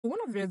One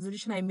of the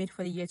resolution I made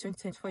for the year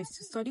 2024 is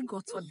to study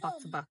God's word back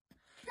to back.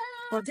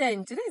 But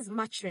then today is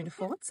March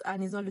 24th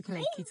and it's not looking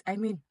like it. I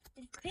mean,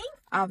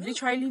 I've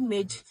literally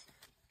made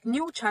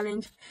new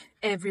challenge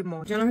every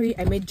month. January,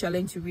 I made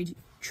challenge to read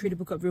through the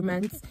book of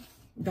Romans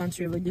down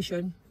to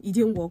Revelation. It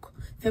didn't work.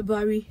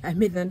 February, I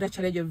made another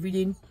challenge of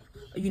reading,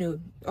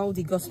 all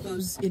the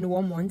Gospels in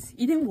 1 month.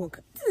 It didn't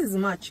work. This is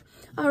March.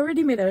 I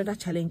already made another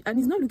challenge and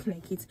it's not looking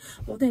like it.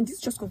 But then this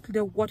just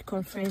concluded World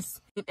Conference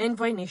in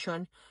Envoy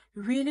Nation.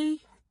 Really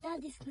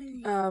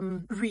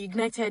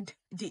reignited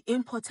the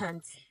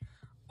importance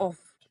of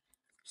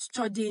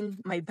studying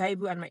my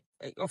Bible and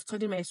of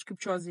studying my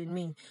scriptures in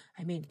me.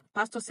 I mean,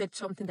 Pastor said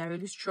something that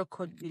really struck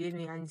within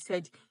me, and he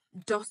said,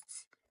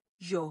 "Dust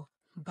your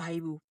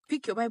Bible.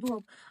 Pick your Bible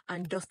up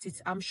and dust it."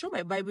 I'm sure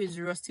my Bible is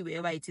rusty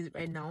wherever it is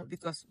right now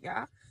because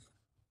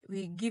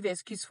we give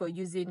excuse for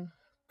using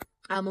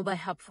our mobile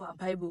app for our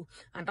Bible,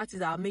 and that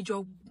is our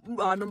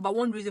number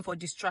one reason for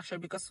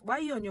distraction. Because why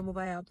are you on your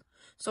mobile app?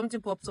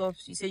 Something pops up,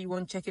 you say you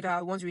want to check it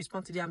out, you want to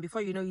respond to it, and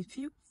before you know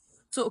it,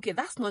 so okay,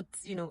 that's not,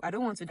 I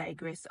don't want to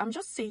digress. I'm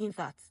just saying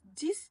that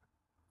this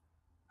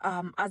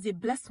as it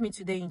blessed me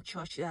today in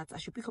church, that I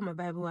should pick up my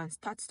Bible and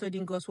start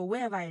studying Gospel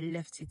wherever I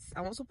left it.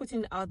 I'm also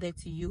putting it out there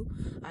to you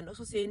and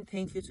also saying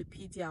thank you to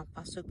PD and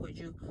Pastor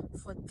Boju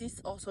for this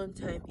awesome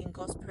time in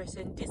God's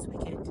presence this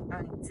weekend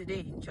and today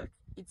in church.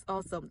 It's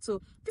awesome.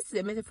 So this is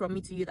a message from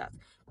me to you that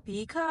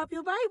pick up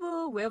your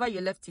Bible wherever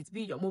you left it,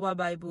 be it your mobile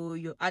Bible,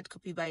 your hard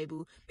copy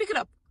Bible, pick it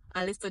up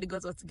and let's study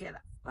God's word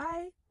together.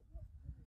 Bye.